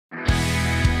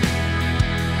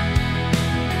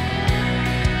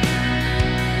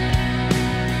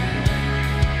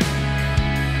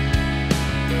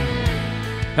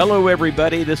Hello,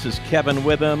 everybody. This is Kevin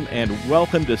Witham, and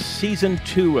welcome to Season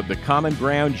 2 of the Common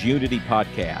Ground Unity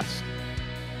podcast.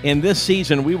 In this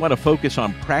season, we want to focus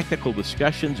on practical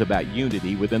discussions about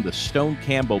unity within the Stone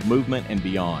Campbell movement and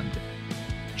beyond.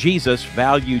 Jesus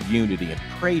valued unity and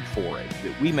prayed for it,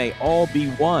 that we may all be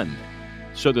one,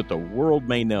 so that the world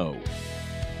may know.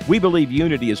 We believe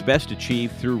unity is best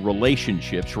achieved through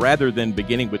relationships rather than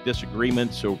beginning with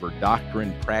disagreements over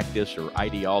doctrine, practice, or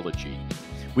ideology.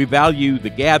 We value the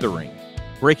gathering,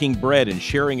 breaking bread and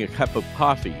sharing a cup of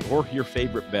coffee or your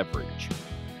favorite beverage.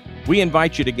 We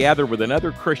invite you to gather with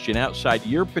another Christian outside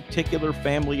your particular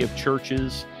family of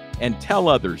churches and tell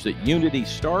others that unity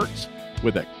starts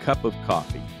with a cup of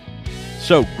coffee.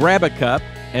 So grab a cup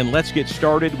and let's get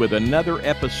started with another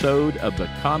episode of the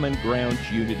Common Ground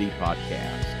Unity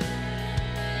podcast.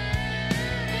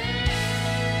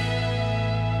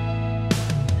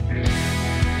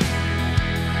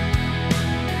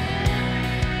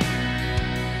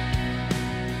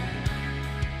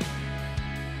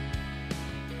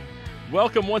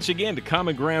 Welcome once again to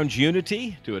Common Ground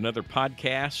Unity, to another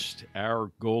podcast. Our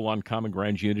goal on Common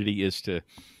Ground Unity is to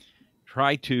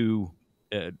try to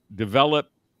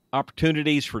develop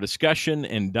opportunities for discussion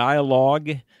and dialogue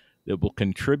that will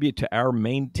contribute to our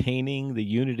maintaining the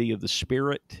unity of the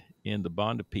Spirit in the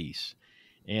bond of peace.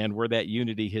 And where that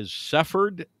unity has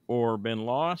suffered or been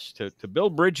lost, to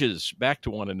build bridges back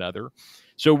to one another.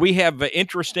 So we have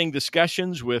interesting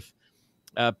discussions with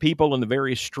people in the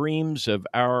various streams of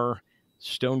our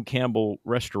Stone Campbell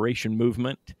restoration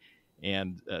movement.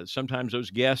 And sometimes those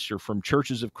guests are from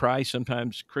churches of Christ,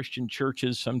 sometimes Christian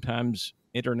churches, sometimes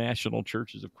international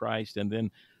churches of Christ, and then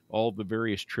all the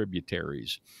various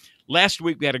tributaries. Last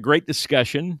week, we had a great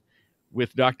discussion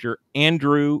with Dr.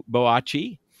 Andrew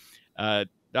Boakye.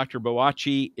 Dr.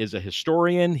 Boakye is a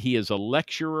historian. He is a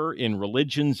lecturer in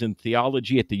Religions and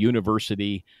Theology at the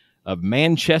University of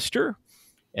Manchester.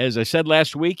 As I said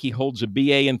last week, he holds a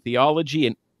BA in Theology,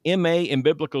 an MA in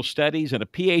Biblical Studies, and a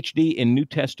PhD in New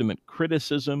Testament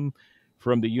Criticism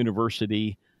from the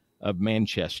University of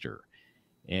Manchester.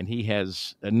 And he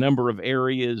has a number of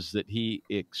areas that he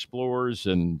explores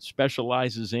and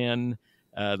specializes in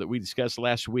that we discussed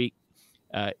last week.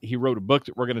 He wrote a book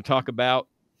that we're going to talk about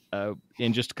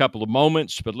in just a couple of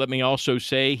moments, but let me also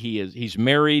say he's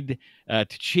married to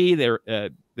Chi.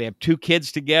 They have 2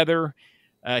 kids together.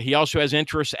 He also has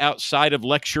interests outside of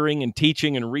lecturing and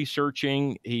teaching and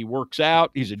researching. He works out.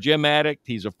 He's a gym addict.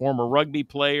 He's a former rugby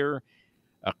player,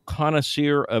 a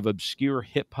connoisseur of obscure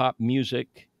hip-hop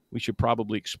music. We should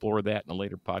probably explore that in a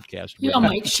later podcast. You all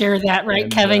might share that, right,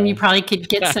 and, Kevin? You probably could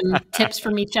get some tips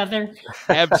from each other.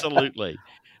 Absolutely.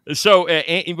 So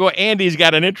Andy's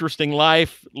got an interesting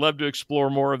life. Love to explore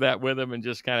more of that with him and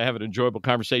just kind of have an enjoyable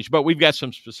conversation. But we've got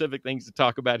some specific things to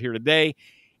talk about here today.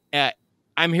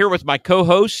 I'm here with my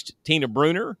co-host, Tina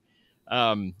Bruner.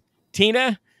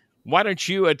 Tina, why don't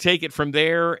you take it from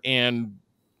there and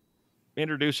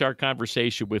introduce our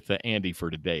conversation with Andy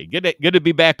for today. Good to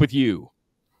be back with you.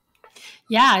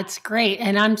 Yeah, it's great.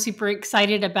 And I'm super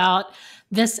excited about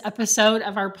this episode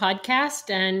of our podcast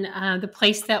and the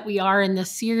place that we are in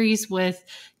this series with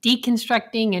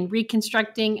deconstructing and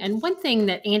reconstructing. And one thing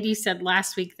that Andy said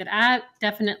last week that I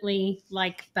definitely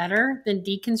like better than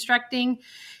deconstructing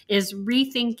is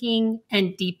rethinking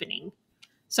and deepening.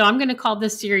 So I'm going to call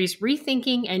this series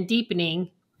Rethinking and Deepening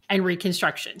and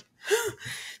Reconstruction.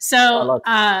 So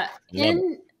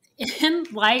in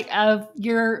light of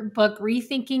your book,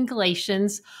 Rethinking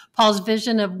Galatians, Paul's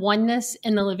Vision of Oneness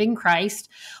in the Living Christ,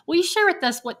 will you share with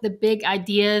us what the big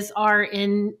ideas are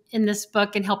in this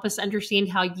book and help us understand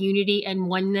how unity and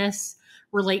oneness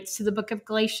relates to the book of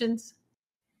Galatians?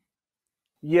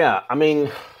 Yeah, I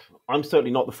mean, I'm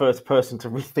certainly not the first person to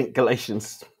rethink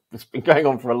Galatians. It's been going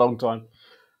on for a long time.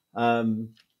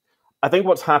 I think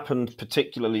what's happened,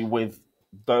 particularly with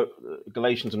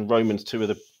Galatians and Romans, 2 of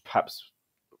the perhaps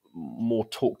more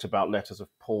talked about letters of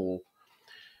Paul,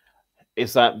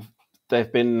 is that there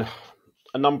have been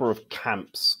a number of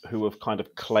camps who have kind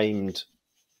of claimed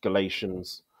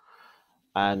Galatians,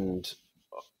 and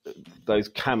those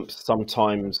camps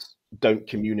sometimes don't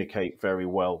communicate very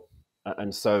well.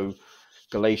 And so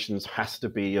Galatians has to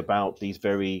be about these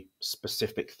very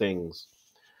specific things.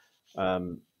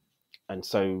 And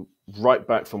so right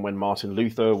back from when Martin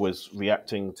Luther was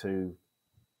reacting to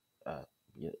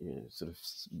sort of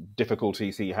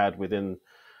difficulties he had within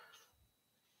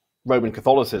Roman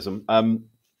Catholicism,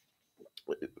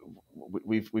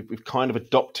 we've kind of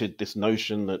adopted this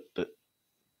notion that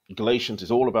Galatians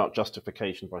is all about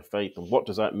justification by faith. And what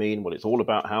does that mean? Well, it's all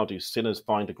about how do sinners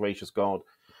find a gracious God.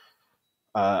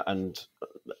 and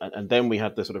then we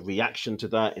had the sort of reaction to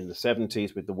that in the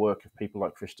 70s with the work of people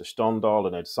like Krista Stendal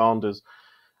and Ed Sanders.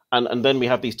 And then we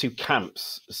have these two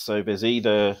camps. So there's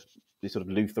either this sort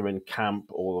of Lutheran camp,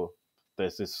 or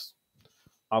there's this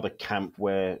other camp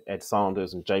where Ed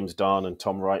Sanders and James Dunn and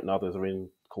Tom Wright and others are in,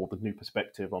 called the New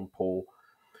Perspective on Paul.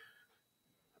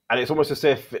 And it's almost as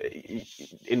if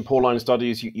in Pauline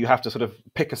studies, you have to sort of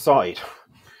pick a side.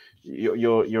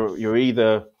 You're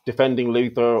either defending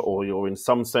Luther, or you're in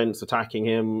some sense attacking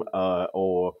him,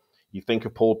 or you think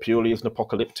of Paul purely as an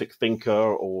apocalyptic thinker,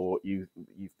 or you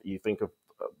think of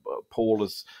Paul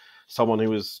as someone who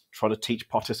was trying to teach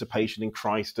participation in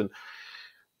Christ. And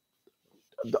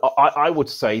I would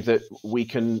say that we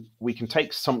can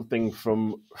take something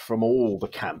from all the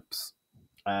camps,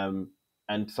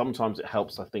 and sometimes it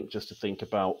helps, I think, just to think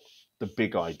about the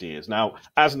big ideas. Now,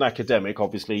 as an academic,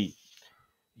 obviously,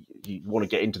 you want to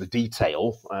get into the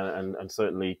detail, and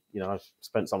certainly, I've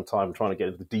spent some time trying to get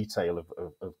into the detail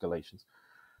of Galatians.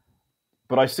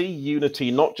 But I see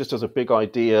unity not just as a big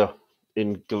idea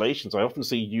in Galatians. I often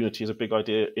see unity as a big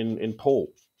idea in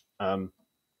Paul.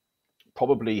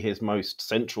 Probably his most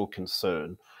central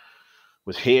concern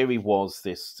was, here he was,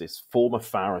 this former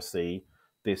Pharisee,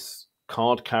 this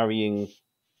card-carrying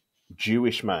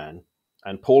Jewish man,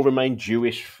 and Paul remained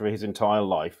Jewish for his entire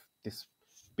life. This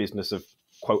business of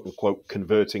quote-unquote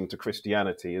converting to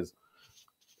Christianity is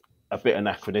a bit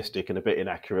anachronistic and a bit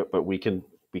inaccurate, but we can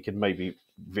maybe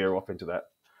veer off into that.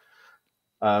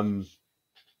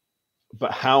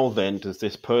 But how then does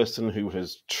this person who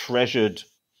has treasured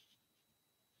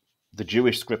the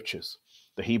Jewish scriptures,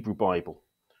 the Hebrew Bible,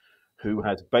 who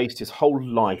has based his whole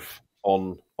life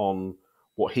on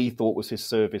what he thought was his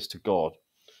service to God,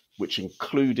 which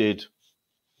included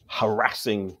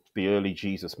harassing the early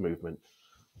Jesus movement,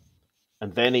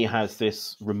 and then he has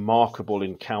this remarkable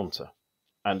encounter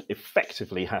and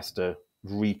effectively has to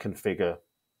reconfigure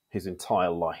his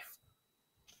entire life.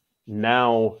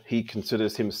 Now he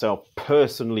considers himself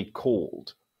personally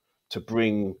called to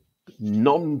bring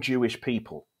non-Jewish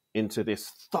people into this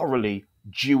thoroughly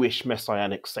Jewish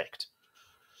messianic sect.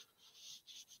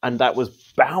 And that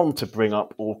was bound to bring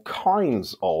up all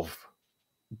kinds of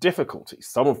difficulties,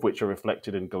 some of which are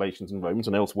reflected in Galatians and Romans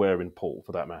and elsewhere in Paul,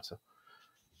 for that matter.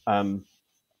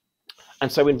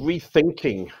 And so in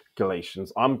rethinking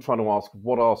Galatians, I'm trying to ask,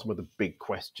 what are some of the big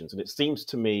questions? And it seems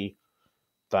to me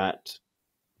that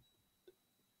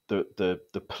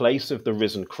the place of the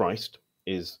risen Christ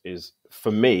is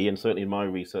for me, and certainly in my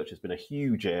research, has been a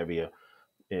huge area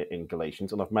in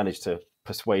Galatians, and I've managed to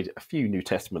persuade a few New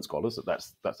Testament scholars that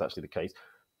that's actually the case.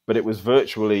 But it was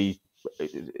virtually,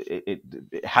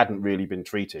 it hadn't really been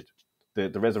treated. The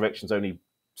resurrection's only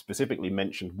specifically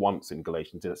mentioned once in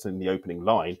Galatians. It's in the opening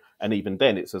line, and even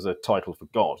then it's as a title for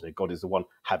God. God is the one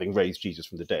having raised Jesus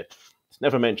from the dead. It's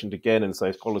never mentioned again, and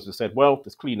so scholars have said, well,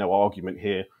 there's clearly no argument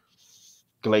here.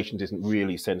 Galatians isn't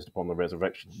really centered upon the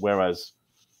resurrection, whereas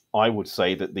I would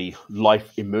say that the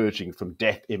life emerging from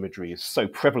death imagery is so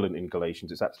prevalent in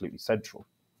Galatians, it's absolutely central.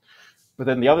 But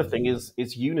then the other thing is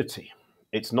unity.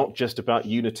 It's not just about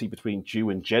unity between Jew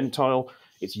and Gentile.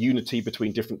 It's unity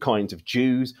between different kinds of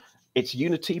Jews. It's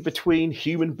unity between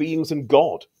human beings and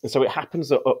God. And so it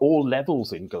happens at all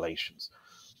levels in Galatians.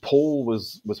 Paul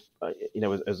was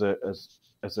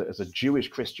as a Jewish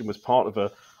Christian, was part of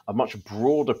a much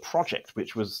broader project,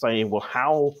 which was saying, well,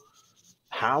 how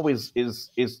is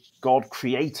God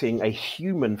creating a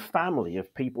human family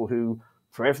of people who,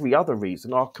 for every other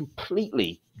reason, are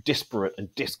completely disparate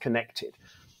and disconnected?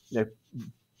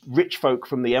 Rich folk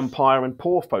from the empire and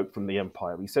poor folk from the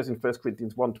empire. He says in 1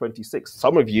 Corinthians 1:26,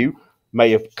 some of you may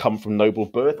have come from noble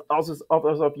birth, others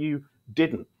of you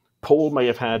didn't. Paul may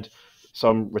have had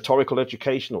some rhetorical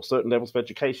education or certain levels of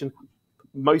education.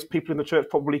 Most people in the church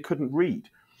probably couldn't read.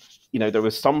 There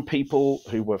were some people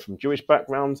who were from Jewish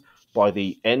backgrounds. By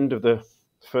the end of the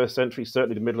first century,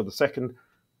 certainly the middle of the second,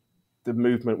 the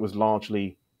movement was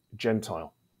largely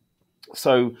Gentile.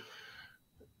 So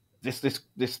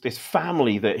this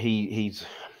family that he's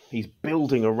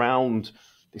building around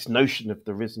this notion of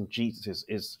the risen Jesus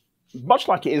is much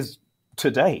like it is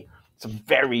today. It's a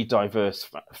very diverse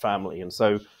family, and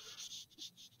so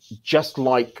just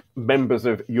like members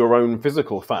of your own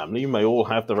physical family, you may all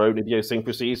have their own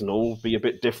idiosyncrasies and all be a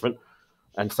bit different.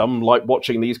 And some like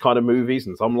watching these kind of movies,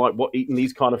 and some like eating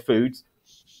these kind of foods.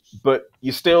 But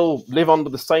you still live under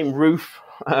the same roof,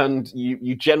 and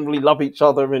you generally love each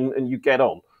other, and you get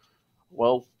on.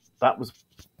 Well, that was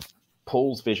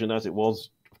Paul's vision, as it was.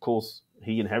 Of course,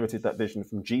 he inherited that vision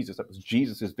from Jesus. That was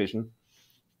Jesus's vision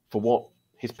for what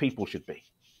his people should be.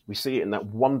 We see it in that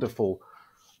wonderful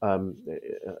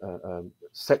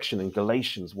section in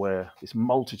Galatians where this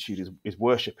multitude is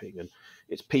worshipping, and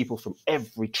it's people from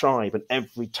every tribe and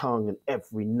every tongue and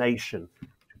every nation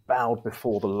bowed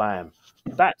before the Lamb.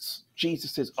 That's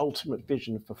Jesus's ultimate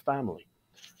vision for family,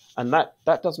 and that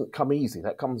doesn't come easy.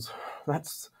 That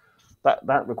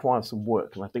requires some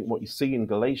work. And I think what you see in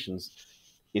Galatians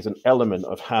is an element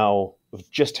of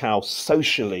just how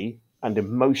socially and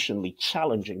emotionally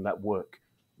challenging that work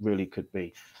really could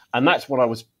be. And that's what I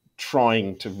was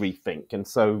trying to rethink. And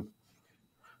so,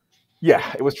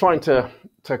 yeah, it was trying to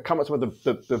come up with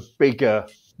the bigger,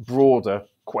 broader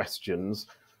questions,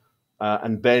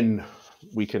 and then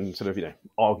we can sort of,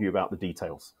 argue about the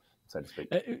details, so to speak.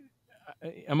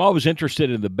 I'm always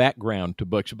interested in the background to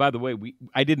books. By the way,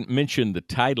 I didn't mention the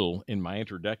title in my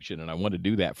introduction, and I want to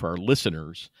do that for our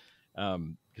listeners,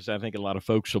 because I think a lot of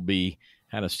folks will be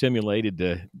kind of stimulated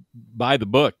to buy the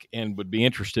book and would be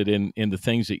interested in the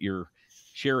things that you're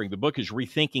sharing. The book is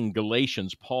Rethinking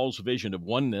Galatians, Paul's Vision of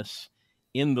Oneness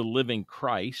in the Living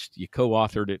Christ. You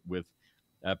co-authored it with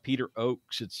Peter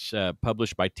Oakes. It's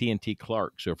published by T&T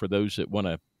Clark. So for those that want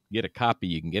to get a copy,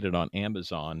 you can get it on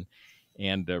Amazon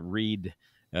and read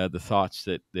the thoughts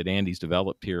that Andy's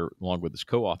developed here along with his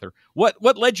co-author.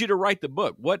 What led you to write the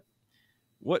book? What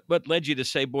led you to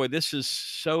say, boy, this is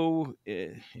so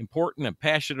important. I'm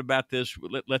passionate about this.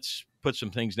 Let's put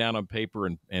some things down on paper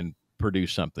and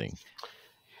produce something.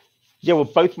 Yeah, well,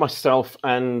 both myself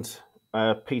and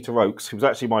Peter Oakes, who was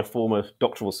actually my former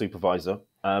doctoral supervisor,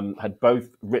 had both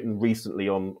written recently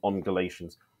on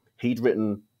Galatians. He'd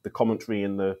written the commentary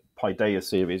in the Paideia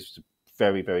series,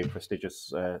 very, very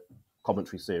prestigious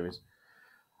commentary series.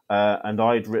 And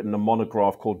I'd written a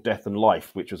monograph called Death and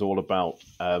Life, which was all about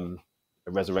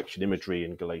resurrection imagery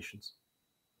in Galatians.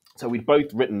 So we'd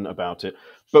both written about it,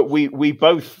 but we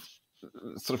both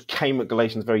sort of came at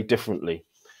Galatians very differently.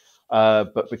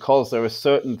 But because there are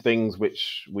certain things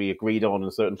which we agreed on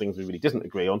and certain things we really didn't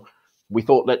agree on, we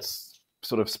thought, let's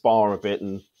sort of spar a bit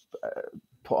and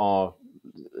put our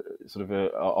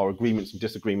our agreements and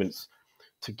disagreements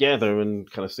together and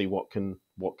kind of see what can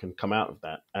come out of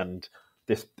that. And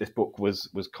this book was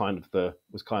kind of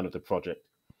the project.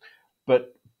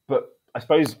 But I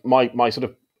suppose my sort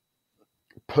of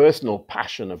personal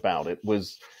passion about it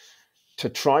was to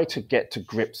try to get to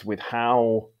grips with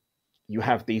how you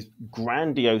have these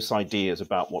grandiose ideas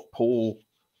about what Paul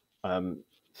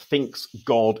thinks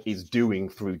God is doing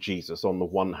through Jesus on the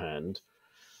one hand,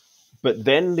 but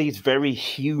then these very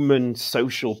human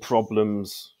social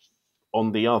problems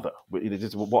on the other. This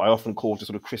is what I often call just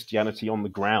sort of Christianity on the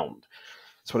ground.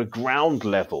 So at a ground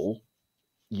level,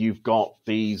 you've got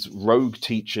these rogue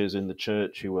teachers in the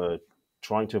church who are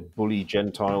trying to bully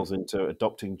Gentiles into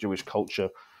adopting Jewish culture,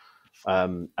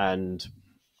 and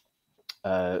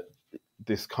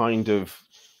this kind of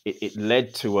it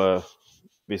led to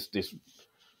this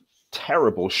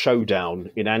terrible showdown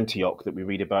in Antioch that we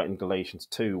read about in Galatians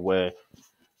 2, where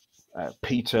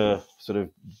Peter sort of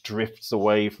drifts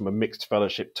away from a mixed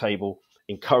fellowship table,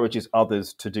 encourages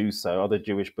others to do so, other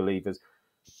Jewish believers.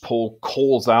 Paul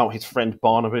calls out his friend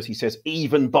Barnabas. He says,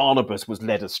 even Barnabas was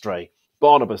led astray.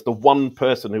 Barnabas, the one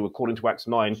person who, according to Acts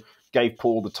 9, gave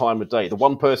Paul the time of day, the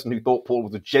one person who thought Paul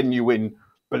was a genuine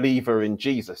believer in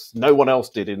Jesus. No one else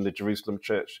did in the Jerusalem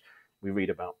church we read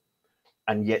about.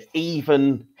 And yet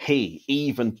even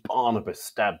Barnabas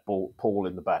stabbed Paul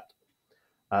in the back.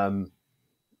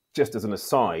 Just as an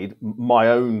aside, my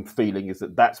own feeling is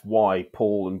that that's why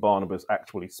Paul and Barnabas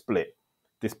actually split.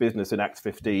 This business in Acts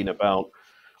 15 about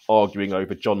arguing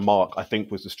over John Mark, I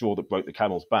think, was the straw that broke the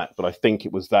camel's back. But I think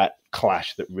it was that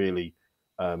clash that really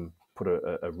put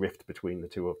a rift between the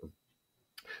two of them.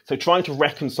 So trying to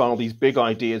reconcile these big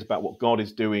ideas about what God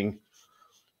is doing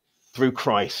through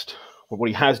Christ, what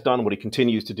he has done, what he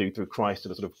continues to do through Christ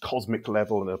at a sort of cosmic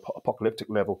level and an apocalyptic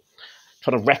level,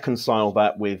 trying to reconcile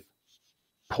that with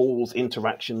Paul's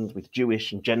interactions with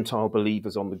Jewish and Gentile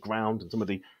believers on the ground and some of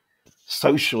the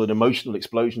social and emotional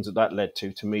explosions that led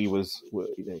to me was,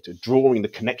 to drawing the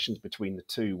connections between the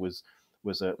two was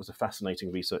a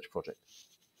fascinating research project.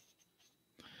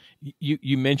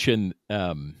 You mentioned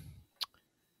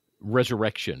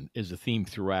resurrection is a theme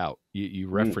throughout. You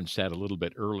referenced that a little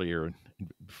bit earlier.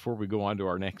 Before we go on to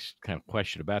our next kind of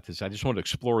question about this, I just want to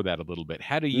explore that a little bit.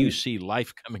 How do you see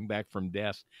life coming back from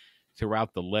death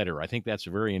throughout the letter? I think that's a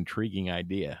very intriguing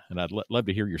idea, and I'd love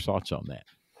to hear your thoughts on that.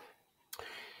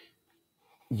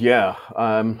 Yeah,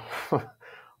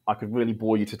 I could really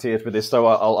bore you to tears with this, so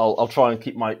I'll try and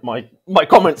keep my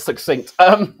comments succinct.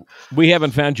 We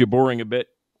haven't found you boring a bit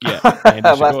yet. Andy,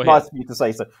 so that's nice of you to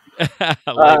say so. Lay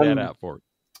that out for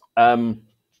it.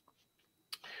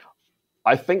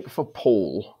 I think for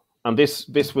Paul, and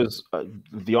this was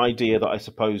the idea that I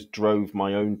suppose drove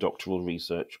my own doctoral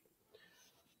research,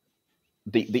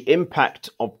 the impact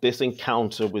of this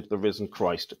encounter with the risen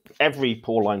Christ, every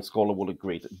Pauline scholar will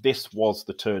agree that this was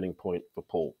the turning point for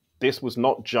Paul. This was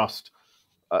not just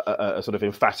a sort of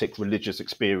emphatic religious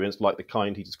experience like the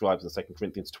kind he describes in 2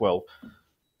 Corinthians 12.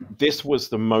 This was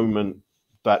the moment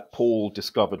that Paul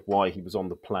discovered why he was on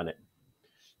the planet.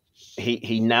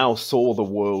 He now saw the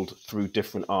world through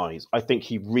different eyes. I think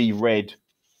he reread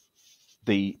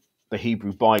the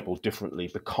Hebrew Bible differently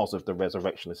because of the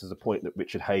resurrection. This is a point that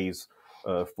Richard Hayes,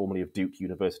 formerly of Duke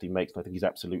University, makes, and I think he's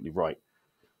absolutely right.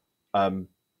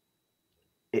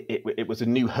 It was a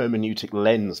new hermeneutic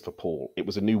lens for Paul. It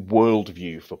was a new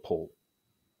worldview for Paul.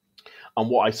 And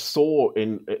what I saw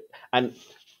and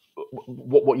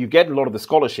what you get in a lot of the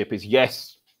scholarship is,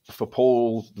 yes, for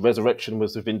Paul, the resurrection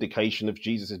was a vindication of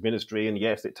Jesus' ministry. And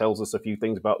yes, it tells us a few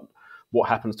things about what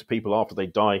happens to people after they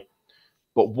die.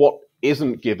 But what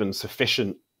isn't given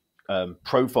sufficient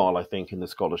profile, I think, in the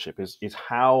scholarship is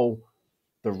how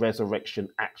the resurrection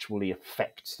actually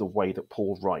affects the way that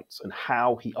Paul writes and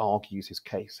how he argues his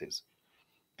cases.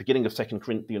 Beginning of 2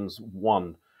 Corinthians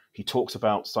 1, he talks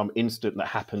about some incident that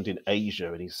happened in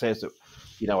Asia, and he says that,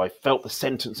 I felt the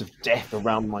sentence of death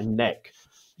around my neck.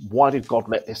 Why did God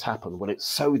let this happen? Well, it's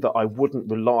so that I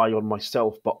wouldn't rely on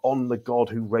myself, but on the God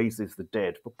who raises the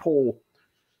dead. For Paul,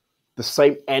 the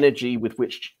same energy with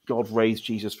which God raised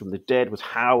Jesus from the dead was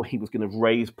how he was going to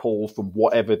raise Paul from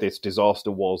whatever this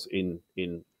disaster was in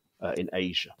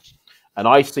Asia. And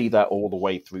I see that all the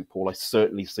way through Paul. I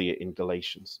certainly see it in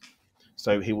Galatians.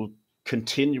 So he will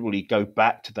continually go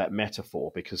back to that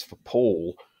metaphor, because for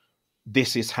Paul,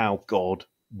 this is how God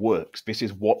works. This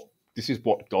is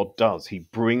what God does. He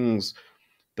brings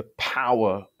the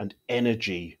power and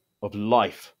energy of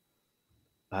life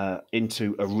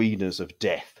into arenas of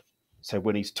death. So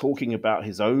when he's talking about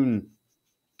his own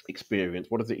experience,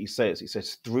 what is it he says? He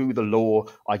says, through the law,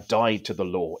 I died to the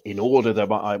law in order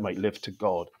that I might live to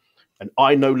God. And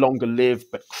I no longer live,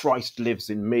 but Christ lives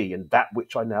in me. And that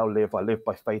which I now live, I live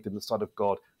by faith in the Son of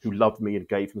God who loved me and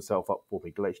gave himself up for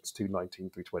me. Galatians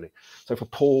 2:19-20. So for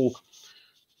Paul,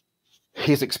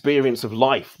 his experience of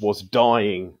life was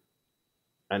dying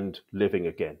and living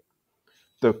again.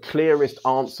 The clearest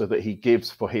answer that he gives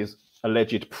for his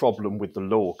alleged problem with the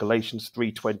law, Galatians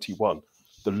 3:21,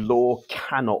 the law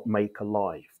cannot make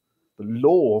alive. The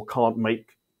law can't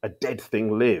make a dead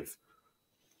thing live.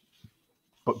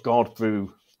 But God,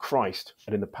 through Christ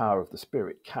and in the power of the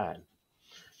Spirit, can.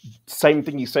 Same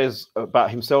thing he says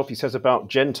about himself, he says about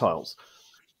Gentiles.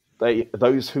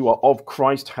 Those who are of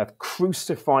Christ have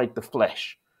crucified the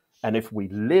flesh. And if we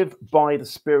live by the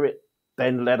Spirit,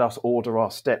 then let us order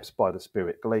our steps by the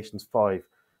Spirit. Galatians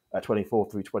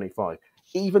 5:24-25.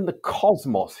 Even the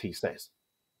cosmos, he says.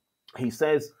 He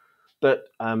says that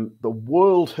the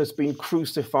world has been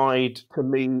crucified to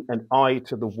me and I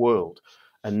to the world.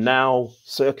 And now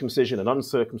circumcision and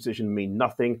uncircumcision mean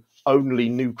nothing, only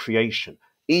new creation.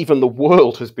 Even the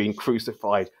world has been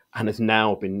crucified and has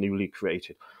now been newly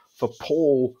created. For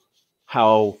Paul,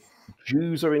 how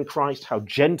Jews are in Christ, how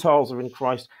Gentiles are in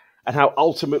Christ, and how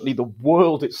ultimately the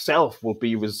world itself will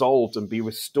be resolved and be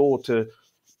restored to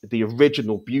the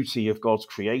original beauty of God's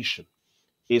creation,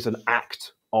 is an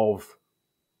act of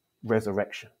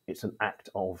resurrection. It's an act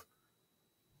of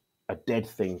a dead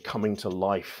thing coming to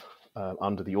life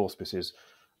under the auspices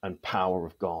and power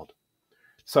of God.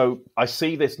 So I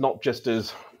see this not just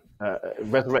as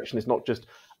resurrection is not just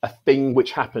a thing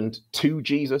which happened to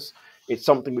Jesus. It's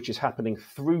something which is happening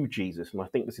through Jesus. And I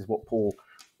think this is what Paul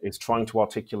is trying to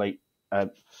articulate.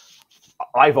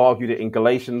 I've argued it in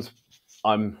Galatians.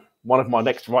 One of my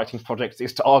next writing projects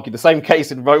is to argue the same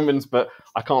case in Romans, but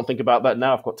I can't think about that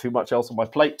now. I've got too much else on my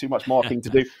plate, too much marking to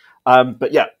do.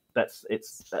 But yeah, I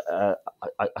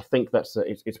think that's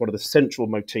it's one of the central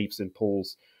motifs in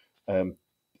Paul's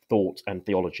thought and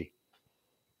theology.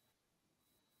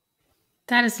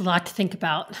 That is a lot to think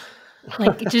about.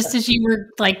 Like, just as you were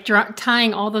like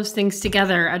tying all those things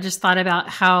together, I just thought about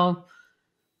how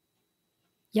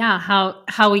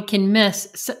we can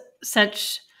miss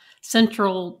such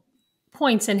central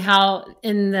points, and how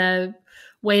in the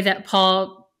way that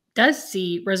Paul does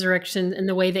see resurrection in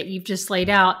the way that you've just laid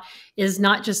out is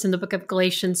not just in the book of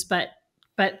Galatians, but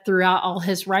throughout all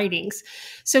his writings.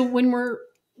 So when we're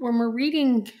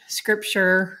reading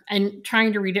scripture and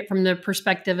trying to read it from the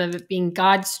perspective of it being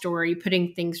God's story,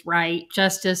 putting things right,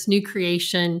 justice, new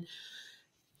creation,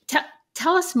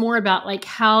 tell us more about like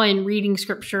how in reading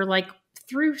scripture, like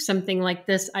through something like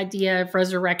this idea of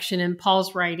resurrection in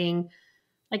Paul's writing,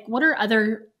 like what are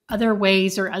other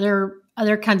ways or other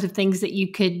other kinds of things that you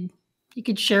could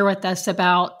share with us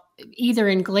about either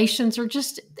in Galatians or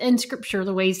just in Scripture,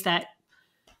 the ways that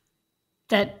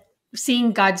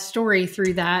seeing God's story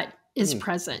through that is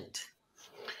present.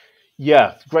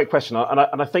 Yeah, great question.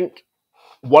 And I think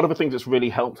one of the things that's really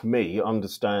helped me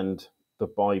understand the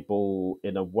Bible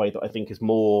in a way that I think is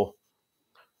more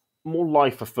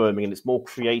life affirming and it's more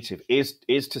creative is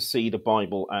to see the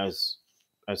Bible as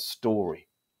story,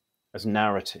 as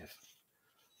narrative.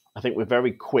 I think we're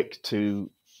very quick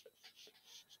to,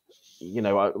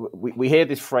 we hear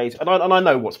this phrase, and I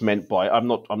know what's meant by it. I'm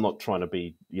not trying to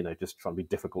be, just trying to be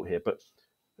difficult here, but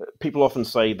people often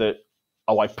say that,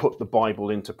 oh, I put the Bible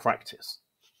into practice.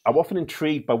 I'm often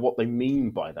intrigued by what they mean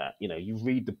by that. You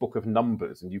read the book of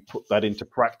Numbers and you put that into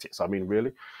practice. I mean,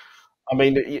 really? I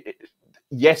mean,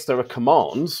 yes, there are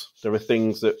commands. There are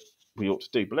things that we ought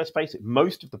to do. But let's face it,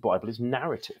 most of the Bible is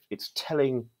narrative. It's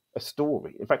telling a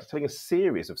story. In fact, it's telling a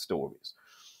series of stories.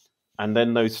 And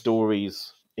then those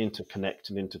stories interconnect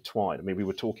and intertwine. I mean, we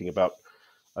were talking about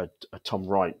Tom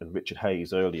Wright and Richard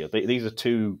Hayes earlier. These are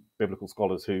two biblical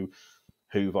scholars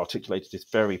who've articulated this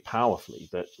very powerfully,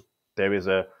 that there is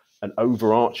an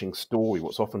overarching story,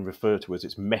 what's often referred to as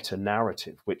its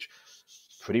meta-narrative, which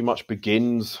pretty much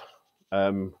begins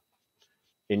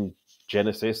in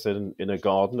Genesis and in a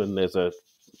garden, and there's at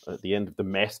the end of the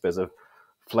mess, there's a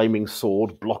flaming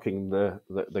sword blocking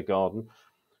the garden.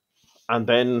 And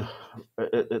then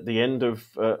at the end of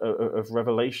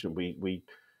Revelation, we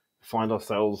find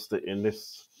ourselves that in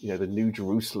this, the New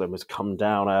Jerusalem has come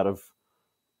down out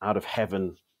of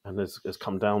heaven and has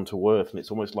come down to earth, and it's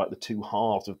almost like the two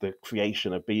halves of the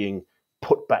creation are being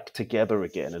put back together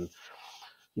again,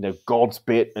 and God's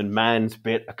bit and man's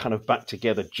bit are kind of back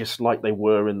together just like they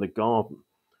were in the garden.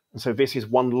 And so this is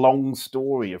one long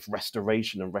story of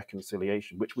restoration and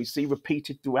reconciliation, which we see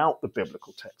repeated throughout the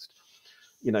biblical text.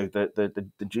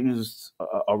 The Jews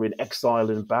are in exile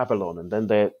in Babylon, and then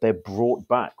they're brought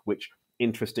back, which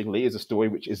interestingly is a story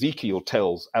which Ezekiel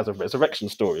tells as a resurrection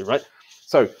story, right?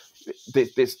 So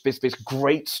this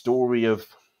great story of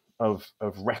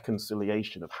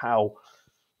reconciliation, of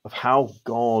how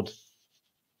God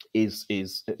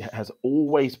has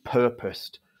always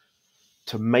purposed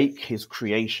to make his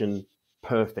creation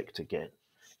perfect again.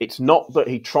 It's not that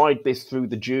he tried this through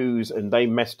the Jews and they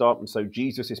messed up, and so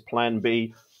Jesus is plan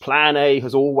B. Plan A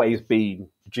has always been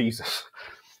Jesus,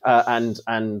 and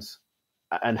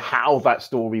how that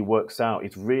story works out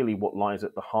is really what lies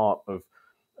at the heart of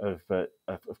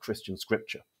Christian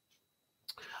scripture.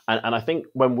 And I think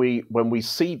when we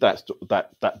see that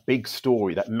big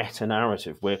story, that meta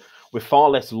narrative, we're far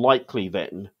less likely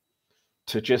then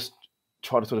to just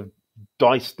try to sort of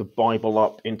dice the Bible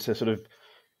up into sort of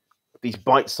these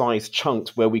bite-sized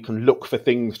chunks where we can look for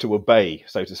things to obey,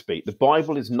 so to speak. The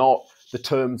Bible is not the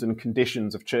terms and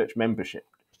conditions of church membership.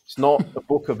 It's not a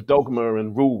book of dogma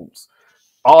and rules.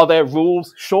 Are there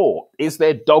rules? Sure. Is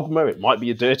there dogma? It might be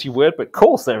a dirty word, but of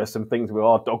course there are some things we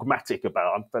are dogmatic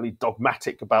about. I'm fairly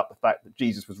dogmatic about the fact that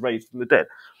Jesus was raised from the dead.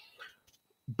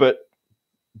 But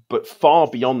far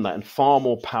beyond that, and far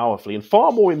more powerfully, and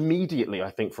far more immediately, I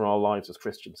think, for our lives as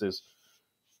Christians, is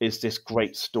this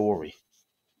great story.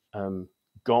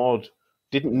 God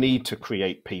didn't need to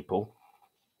create people.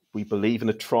 We believe in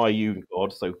a triune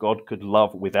God, so God could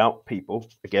love without people.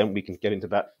 Again, we can get into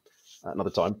that another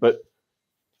time. But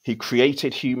he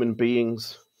created human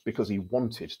beings because he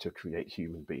wanted to create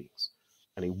human beings,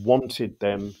 and he wanted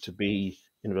them to be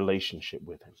in relationship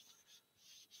with him.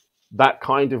 That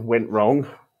kind of went wrong.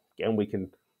 Again, we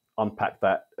can unpack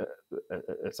that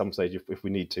at some stage if we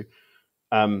need to.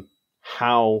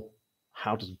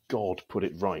 How does God put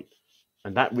it right?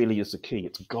 And that really is the key.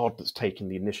 It's God that's taken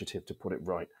the initiative to put it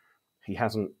right. He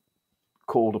hasn't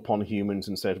called upon humans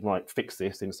and said, right, fix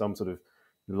this in some sort of,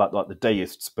 like the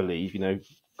deists believe,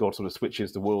 God sort of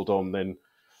switches the world on, then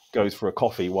goes for a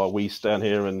coffee while we stand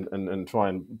here and try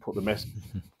and put the mess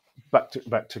back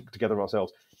together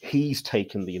ourselves. He's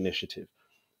taken the initiative,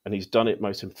 and he's done it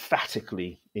most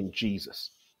emphatically in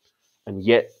Jesus. And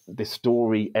yet this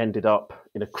story ended up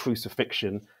in a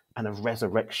crucifixion and a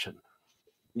resurrection.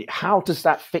 How does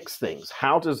that fix things?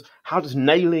 How does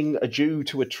nailing a Jew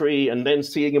to a tree and then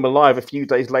seeing him alive a few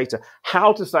days later,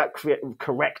 how does that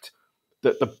correct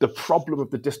the problem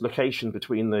of the dislocation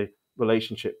between the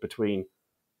relationship between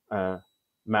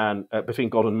between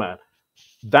God and man?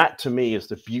 That to me is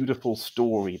the beautiful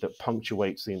story that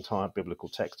punctuates the entire biblical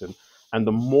text. And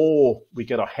the more we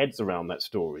get our heads around that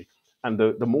story, and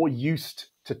the more used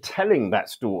to telling that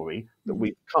story that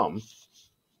we become,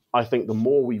 I think the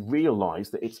more we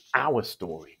realize that it's our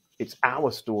story. It's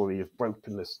our story of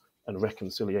brokenness and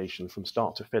reconciliation from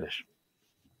start to finish.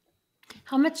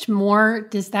 How much more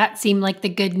does that seem like the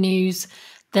good news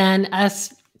than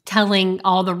us telling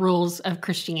all the rules of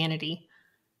Christianity?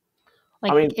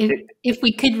 Like, I mean, if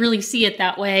we could really see it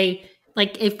that way,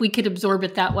 like if we could absorb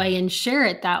it that way and share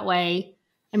it that way,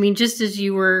 I mean, just as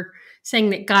you were saying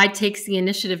that God takes the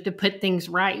initiative to put things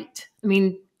right. I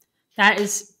mean, that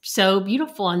is so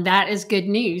beautiful, and that is good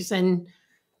news. And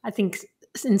I think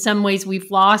in some ways we've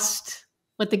lost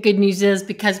what the good news is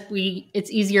because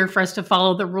it's easier for us to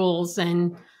follow the rules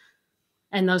and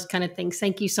those kind of things.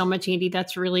 Thank you so much, Andy.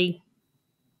 That's really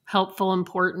helpful,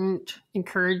 important,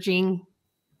 encouraging.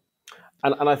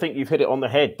 And I think you've hit it on the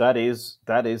head. That is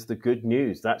the good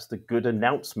news. That's the good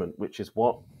announcement, which is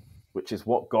what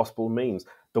gospel means.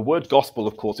 The word gospel,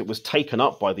 of course, it was taken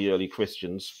up by the early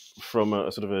Christians from a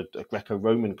sort of a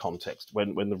Greco-Roman context.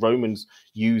 When the Romans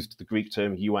used the Greek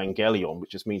term euangelion,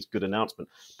 which just means good announcement,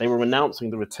 they were announcing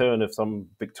the return of some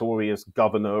victorious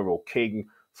governor or king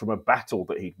from a battle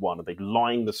that he'd won, and they'd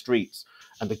line the streets.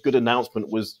 And the good announcement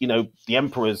was, the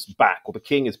emperor's back, or the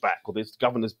king is back, or this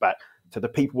governor's back. So the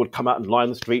people would come out and line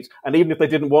the streets, and even if they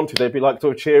didn't want to, they'd be like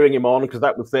sort of cheering him on because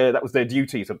that was their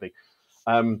duty, something.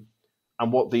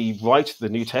 And what the writer of the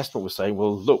New Testament was saying,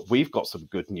 well, look, we've got some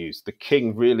good news. The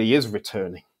king really is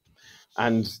returning,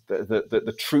 and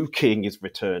the true king is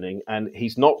returning, and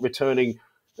he's not returning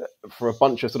for a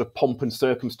bunch of sort of pomp and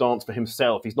circumstance for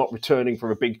himself. He's not returning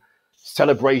for a big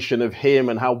celebration of him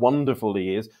and how wonderful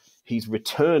he is. He's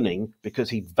returning because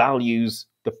he values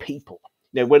the people.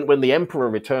 When the emperor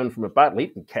returned from a battle, he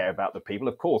didn't care about the people.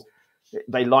 Of course,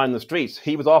 they lined the streets.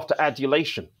 He was after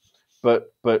adulation.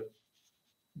 But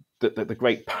the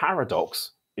great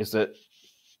paradox is that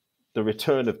the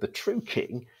return of the true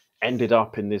king ended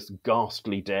up in this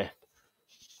ghastly death.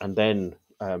 And then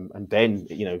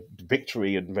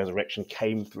victory and resurrection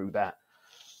came through that.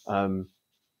 And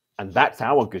that's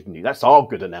our good news. That's our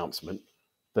good announcement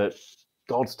that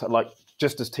God's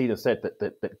just as Tina said,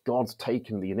 that God's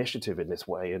taken the initiative in this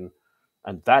way, and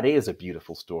that is a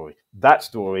beautiful story. That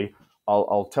story,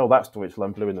 I'll tell that story till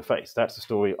I'm blue in the face. That's the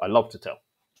story I love to tell.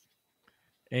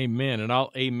 Amen, and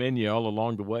I'll amen you all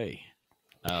along the way.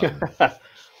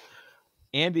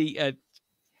 Andy,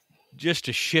 just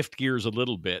to shift gears a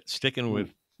little bit, sticking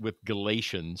with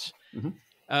Galatians,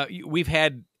 we've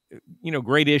had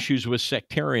great issues with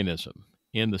sectarianism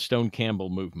in the Stone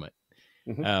Campbell movement.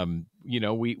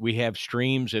 We have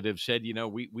streams that have said,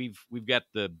 we've got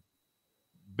the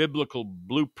biblical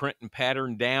blueprint and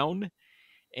pattern down,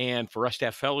 and for us to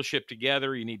have fellowship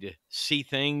together, you need to see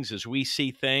things as we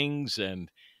see things. And,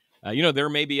 there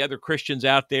may be other Christians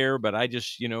out there, but I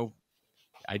just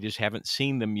haven't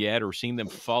seen them yet, or seen them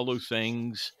follow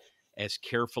things as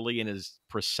carefully and as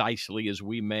precisely as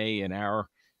we may in our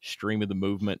stream of the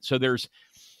movement. So there's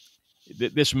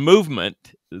this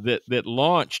movement that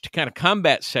launched to kind of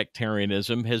combat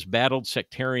sectarianism has battled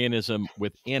sectarianism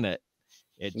within it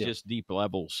at just deep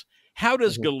levels. How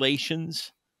does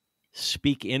Galatians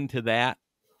speak into that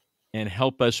and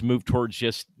help us move towards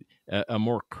just a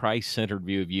more Christ-centered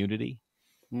view of unity?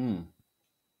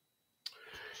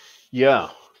 Yeah.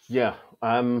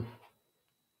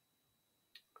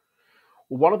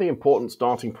 One of the important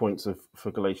starting points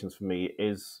for Galatians for me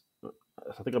is,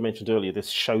 I think I mentioned earlier, this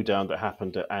showdown that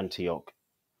happened at Antioch.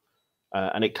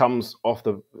 And it comes off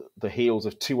the heels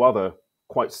of two other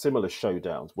quite similar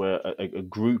showdowns where a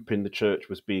group in the church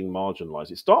was being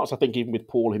marginalized. It starts, I think, even with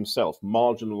Paul himself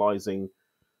marginalizing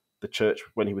the church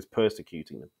when he was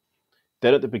persecuting them.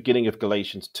 Then at the beginning of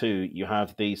Galatians 2, you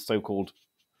have these so-called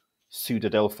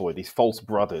pseudadelphoi, these false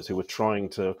brothers who were trying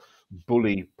to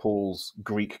bully Paul's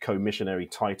Greek co-missionary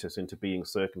Titus into being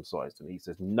circumcised. And he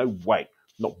says, no way,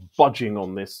 not budging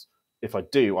on this. If I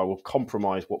do, I will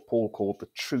compromise what Paul called the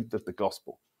truth of the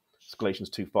gospel. It's Galatians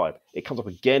 2:5. It comes up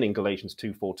again in Galatians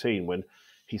 2:14 when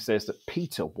he says that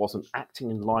Peter wasn't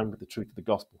acting in line with the truth of the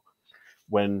gospel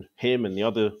when him and the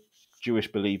other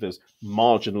Jewish believers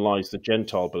marginalized the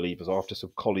Gentile believers after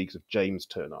some colleagues of James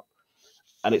turn up.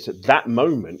 And it's at that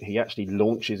moment he actually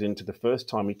launches into the first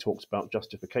time he talks about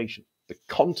justification. The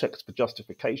context for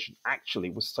justification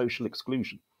actually was social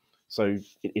exclusion. So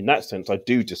in that sense, I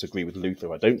do disagree with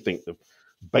Luther. I don't think the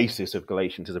basis of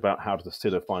Galatians is about how does a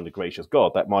sinner find a gracious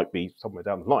God. That might be somewhere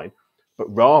down the line.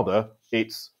 But rather,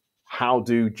 it's how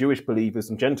do Jewish believers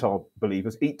and Gentile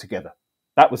believers eat together?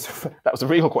 That was a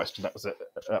real question. That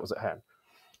was at hand.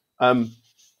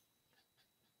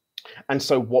 And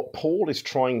so what Paul is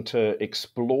trying to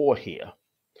explore here,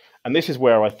 and this is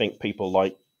where I think people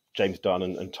like James Dunn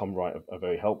and Tom Wright are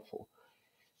very helpful,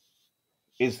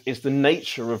 is the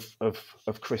nature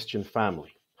of Christian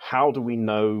family. How do we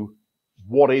know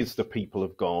what is the people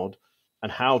of God,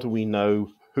 and how do we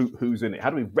know who's in it? How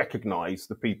do we recognize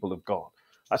the people of God?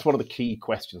 That's one of the key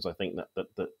questions, I think,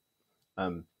 that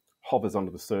hovers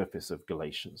under the surface of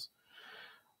Galatians.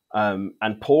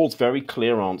 And Paul's very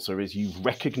clear answer is you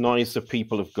recognize the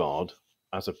people of God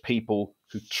as a people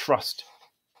who trust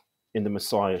in the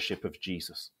messiahship of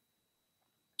Jesus.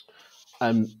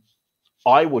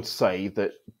 I would say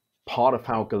that part of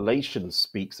how Galatians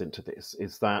speaks into this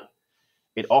is that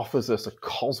it offers us a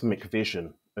cosmic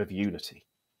vision of unity.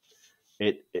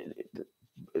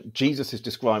 Jesus is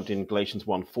described in Galatians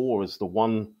 1:4 as the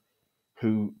one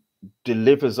who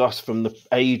delivers us from the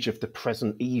age of the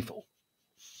present evil.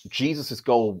 Jesus's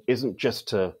goal isn't just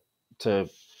to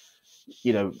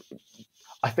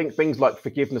I think things like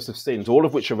forgiveness of sins, all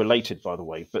of which are related, by the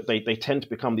way, but they tend to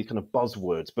become these kind of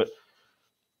buzzwords. But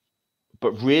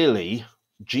really,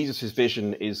 Jesus's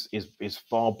vision is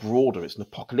far broader. It's an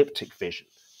apocalyptic vision.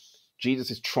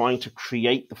 Jesus is trying to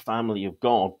create the family of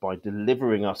God by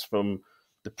delivering us from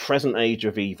the present age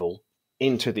of evil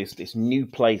into this new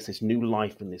place, this new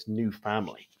life, and this new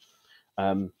family.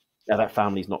 Now, that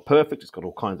family is not perfect. It's got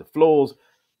all kinds of flaws,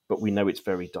 but we know it's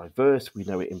very diverse. We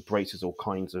know it embraces all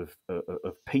kinds of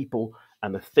people.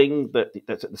 And the thing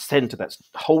that's at the center, that's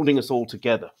holding us all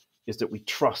together, is that we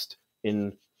trust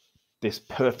in this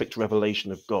perfect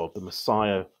revelation of God, the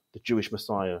Messiah, the Jewish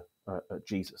Messiah,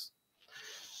 Jesus.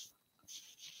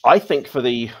 I think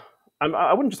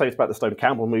I wouldn't just say it's about the Stone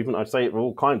Campbell movement. I'd say it for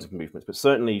all kinds of movements, but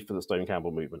certainly for the Stone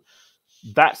Campbell movement,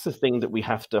 that's the thing that we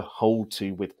have to hold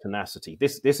to with tenacity.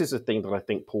 This is the thing that I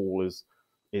think Paul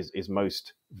is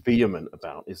most vehement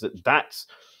about, is that's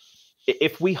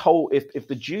if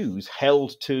the Jews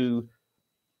held to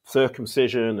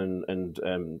circumcision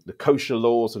and the kosher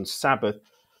laws and Sabbath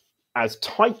as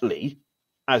tightly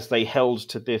as they held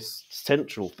to this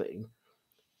central thing,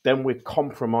 then we're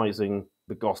compromising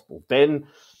the gospel. Then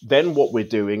what we're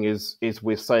doing is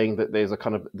we're saying that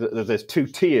there's two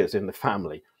tiers in the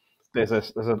family. There's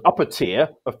an upper tier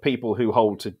of people who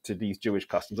hold to these Jewish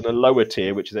customs, and a lower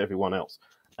tier, which is everyone else.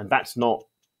 And that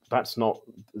was not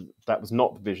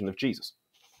the vision of Jesus.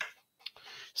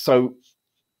 So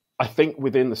I think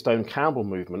within the Stone Campbell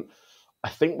movement, I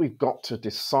think we've got to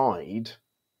decide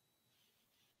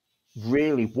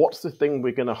really what's the thing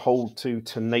we're going to hold to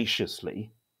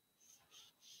tenaciously,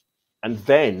 and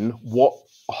then what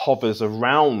hovers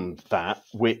around that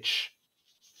which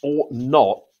ought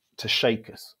not to shake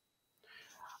us.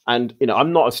 And,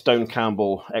 I'm not a Stone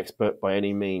Campbell expert by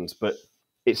any means, but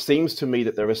it seems to me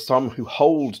that there are some who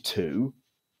hold to,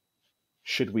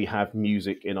 should we have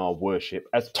music in our worship,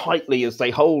 as tightly as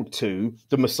they hold to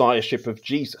the messiahship of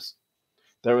Jesus.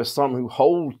 There are some who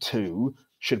hold to,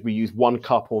 should we use one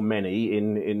cup or many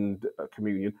in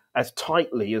communion, as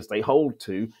tightly as they hold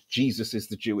to Jesus is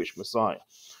the Jewish Messiah,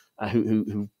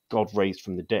 who God raised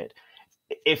from the dead.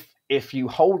 If you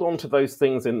hold on to those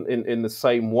things in the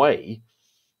same way,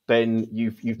 then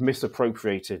you've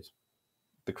misappropriated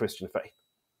the Christian faith.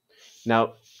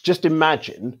 Now, just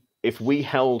imagine if we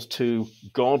held to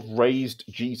God raised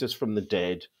Jesus from the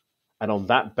dead, and on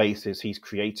that basis, he's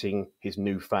creating his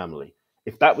new family.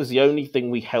 If that was the only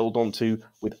thing we held on to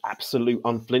with absolute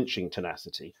unflinching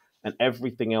tenacity, and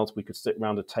everything else we could sit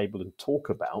around a table and talk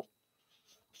about,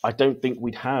 I don't think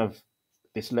we'd have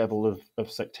this level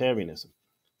of sectarianism.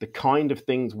 The kind of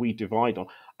things we divide on.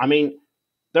 I mean,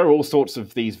 there are all sorts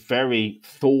of these very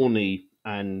thorny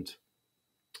and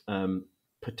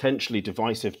potentially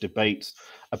divisive debates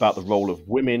about the role of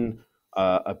women,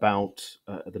 about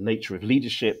the nature of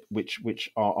leadership, which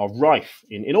are rife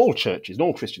in all churches, in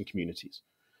all Christian communities.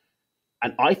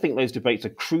 And I think those debates are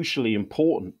crucially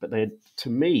important, but to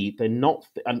me, they're not,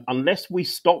 unless we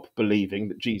stop believing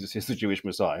that Jesus is the Jewish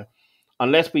Messiah,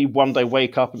 unless we one day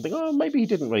wake up and think, oh, maybe he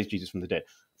didn't raise Jesus from the dead,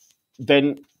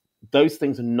 then those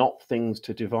things are not things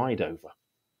to divide over.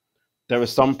 There are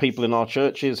some people in our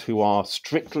churches who are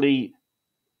strictly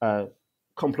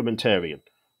complementarian,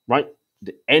 right?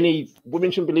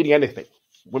 Women shouldn't be leading anything.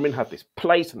 Women have this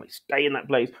place and they stay in that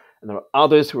place. And there are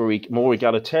others who are more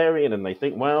egalitarian and they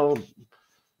think, well,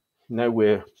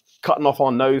 we're cutting off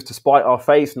our nose to spite our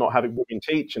face, not having women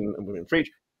teach and women preach,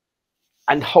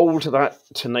 and hold to that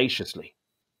tenaciously.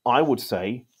 I would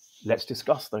say, let's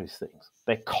discuss those things.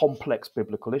 They're complex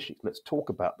biblical issues. Let's talk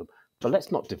about them, but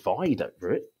let's not divide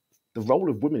over it. The role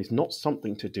of women is not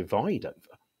something to divide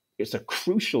over. It's a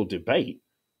crucial debate,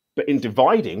 but in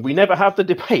dividing, we never have the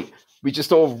debate. We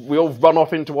all run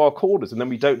off into our corners, and then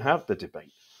we don't have the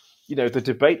debate. The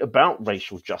debate about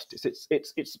racial justice,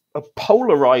 it's a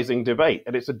polarizing debate,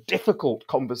 and it's a difficult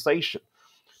conversation.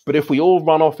 But if we all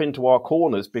run off into our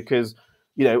corners because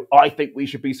I think we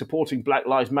should be supporting Black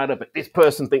Lives Matter, but this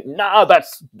person thinks, no,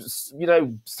 that's,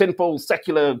 sinful,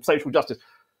 secular, social justice.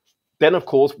 Then, of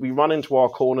course, we run into our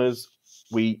corners.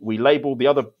 We label the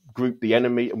other group the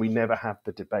enemy, and we never have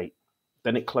the debate.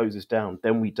 Then it closes down.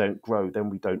 Then we don't grow. Then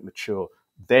we don't mature.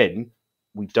 Then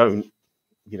we don't,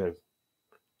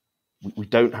 we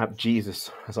don't have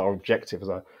Jesus as our objective, as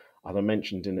I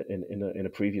mentioned in a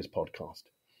previous podcast.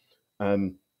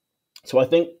 So I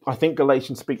think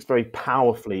Galatians speaks very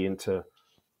powerfully into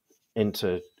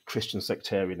Christian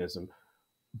sectarianism,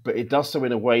 but it does so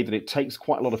in a way that it takes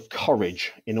quite a lot of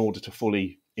courage in order to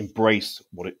fully embrace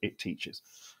what it teaches.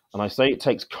 And I say it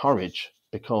takes courage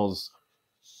because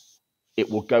it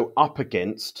will go up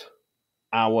against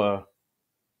our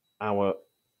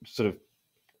sort of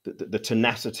the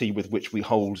tenacity with which we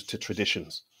hold to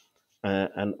traditions.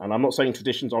 And I'm not saying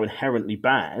traditions are inherently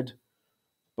bad,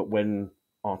 but when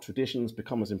our traditions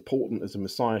become as important as the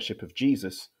messiahship of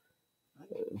Jesus,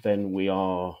 then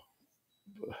we're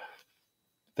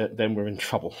in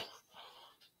trouble.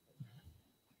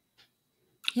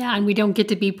 Yeah, and we don't get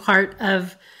to be part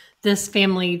of this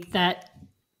family that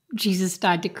Jesus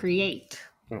died to create.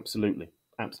 Absolutely.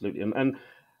 And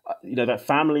that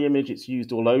family image, it's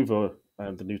used all over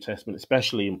the New Testament,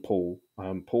 especially in Paul.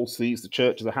 Paul sees the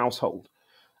church as a household.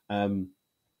 The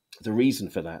reason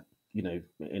for that,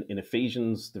 in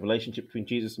Ephesians, the relationship between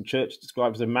Jesus and church is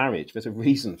described as a marriage. There's a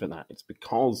reason for that. It's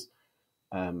because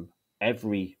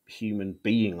every human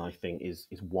being, I think, is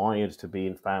wired to be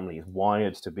in family, is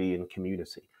wired to be in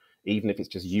community, even if it's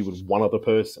just you and one other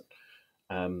person.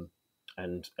 And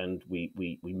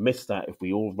we miss that if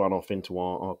we all run off into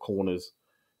our corners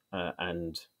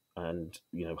and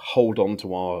hold on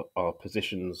to our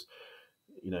positions,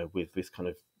 with this kind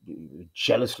of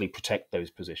jealously protect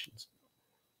those positions.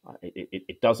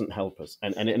 It doesn't help us,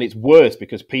 and it's worse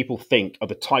because people think,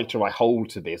 the tighter I hold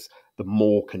to this, the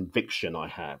more conviction I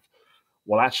have.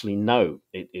 Well, actually, no.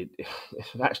 It's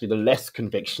actually the less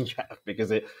conviction you have,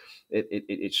 because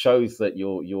it shows that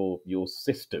your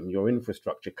system, your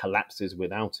infrastructure collapses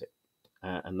without it,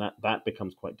 and that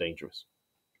becomes quite dangerous.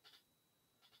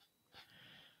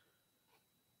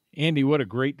 Andy, what a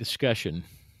great discussion!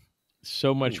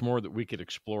 So much more that we could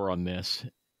explore on this.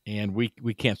 And we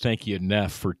can't thank you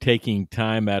enough for taking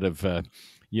time out of,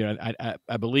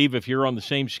 I believe if you're on the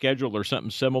same schedule or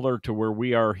something similar to where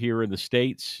we are here in the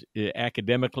States,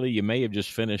 academically, you may have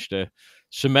just finished a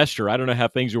semester. I don't know how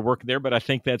things are working there, but I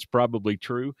think that's probably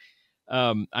true.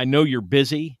 I know you're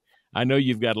busy. I know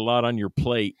you've got a lot on your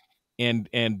plate. And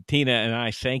Tina and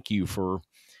I thank you for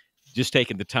just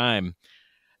taking the time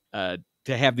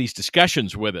to have these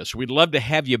discussions with us. We'd love to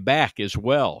have you back as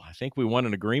well. I think we want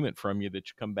an agreement from you that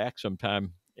you come back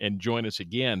sometime and join us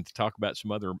again to talk about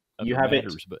some other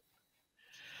matters. But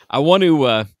I want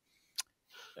to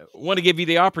give you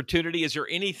the opportunity. Is there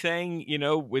anything,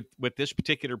 with this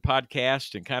particular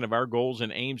podcast and kind of our goals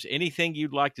and aims, anything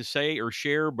you'd like to say or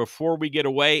share before we get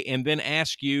away, and then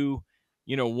ask you,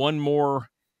 one more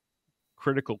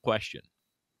critical question?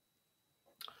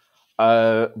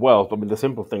 Well, the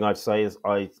simple thing I'd say is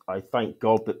I thank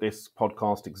God that this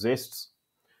podcast exists.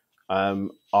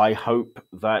 I hope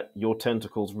that your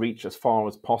tentacles reach as far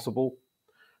as possible.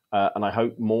 And I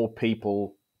hope more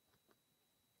people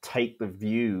take the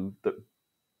view that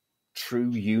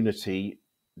true unity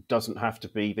doesn't have to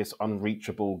be this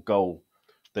unreachable goal,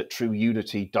 that true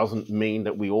unity doesn't mean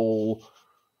that we all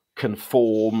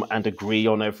conform and agree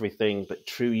on everything, that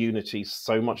true unity is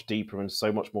so much deeper and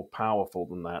so much more powerful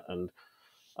than that. And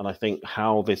I think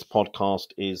how this podcast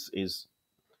is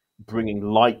bringing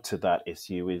light to that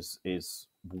issue is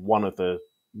one of the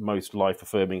most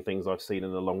life-affirming things I've seen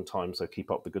in a long time. So keep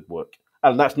up the good work.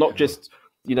 And that's not just,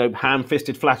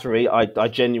 ham-fisted flattery. I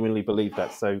genuinely believe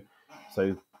that. So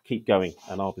keep going,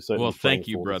 and I'll be certainly. Well, thank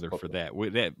you, brother, for that.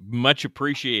 That much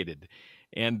appreciated.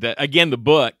 And again, the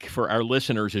book for our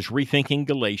listeners is Rethinking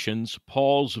Galatians,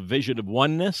 Paul's Vision of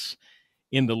Oneness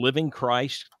in the Living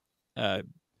Christ.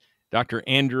 Dr.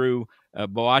 Andrew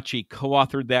Boakye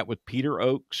co-authored that with Peter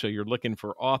Oak. So you're looking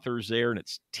for authors there, and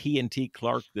it's T&T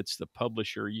Clark that's the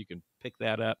publisher. You can pick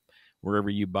that up wherever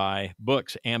you buy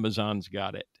books. Amazon's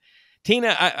got it.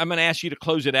 Tina, I'm going to ask you to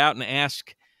close it out and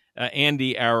ask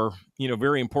Andy our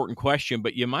very important question,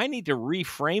 but you might need to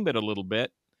reframe it a little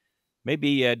bit.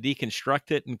 Maybe deconstruct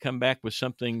it and come back with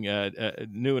something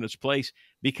new in its place,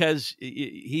 because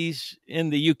he's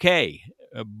in the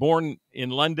UK, born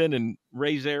in London and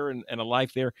raised there and a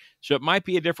life there. So it might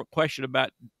be a different question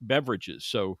about beverages.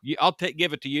 So I'll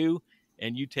give it to you,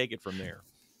 and you take it from there.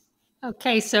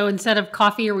 Okay, so instead of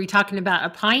coffee, are we talking about a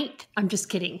pint? I'm just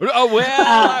kidding. Oh,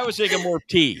 well, I was thinking more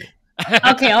tea.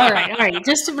 Okay, all right.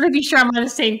 Just to be sure I'm on the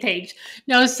same page.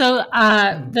 No, so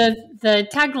the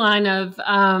tagline of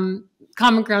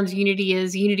Common Ground's Unity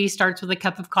is unity starts with a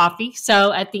cup of coffee.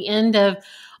 So at the end of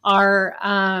our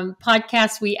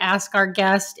podcast, we ask our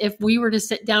guest, if we were to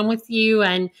sit down with you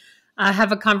and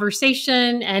have a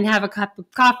conversation and have a cup of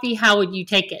coffee, how would you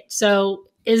take it? So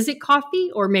is it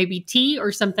coffee or maybe tea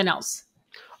or something else?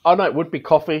 Oh, no, it would be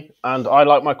coffee. And I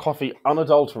like my coffee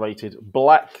unadulterated,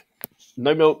 black,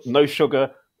 no milk, no sugar,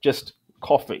 just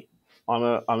coffee. I'm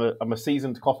a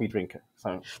seasoned coffee drinker.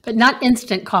 So, but not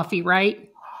instant coffee, right?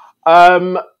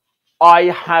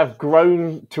 I have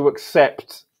grown to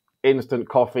accept instant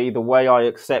coffee the way I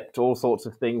accept all sorts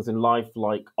of things in life,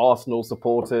 like Arsenal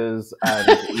supporters and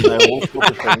all sorts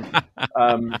of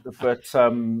things.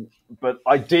 But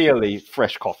ideally,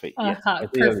 fresh coffee.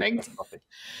 Perfect. Fresh coffee.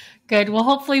 Good. Well,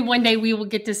 hopefully one day we will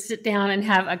get to sit down and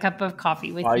have a cup of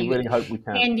coffee with you. I really hope we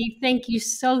can. Andy, thank you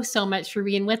so much for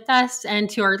being with us. And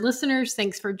to our listeners,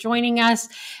 thanks for joining us.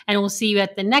 And we'll see you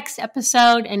at the next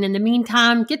episode. And in the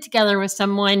meantime, get together with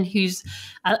someone who's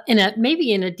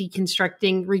maybe in a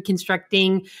deconstructing,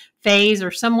 reconstructing phase,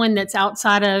 or someone that's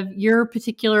outside of your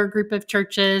particular group of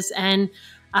churches, and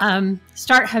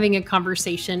start having a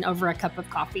conversation over a cup of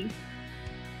coffee.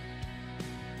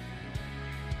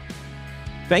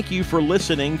 Thank you for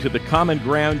listening to the Common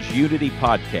Grounds Unity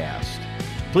podcast.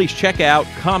 Please check out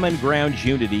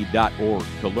commongroundsunity.org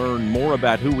to learn more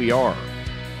about who we are.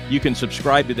 You can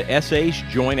subscribe to the essays,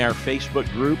 join our Facebook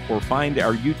group, or find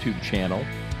our YouTube channel.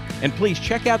 And please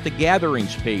check out the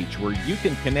Gatherings page where you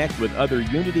can connect with other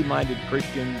unity-minded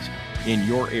Christians in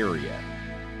your area.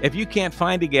 If you can't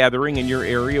find a gathering in your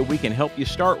area, we can help you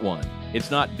start one.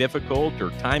 It's not difficult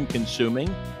or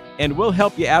time-consuming, and we'll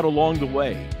help you out along the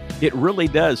way. It really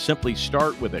does simply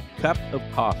start with a cup of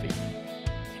coffee.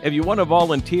 If you want to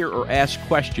volunteer or ask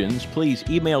questions, please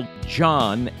email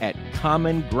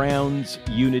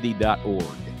john@commongroundsunity.org.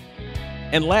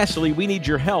 And lastly, we need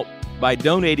your help by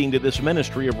donating to this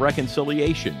ministry of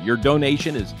reconciliation. Your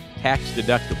donation is tax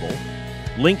deductible.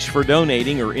 Links for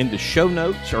donating are in the show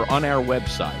notes or on our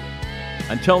website.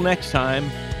 Until next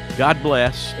time, God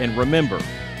bless, and remember,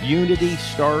 unity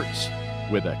starts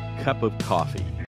with a cup of coffee.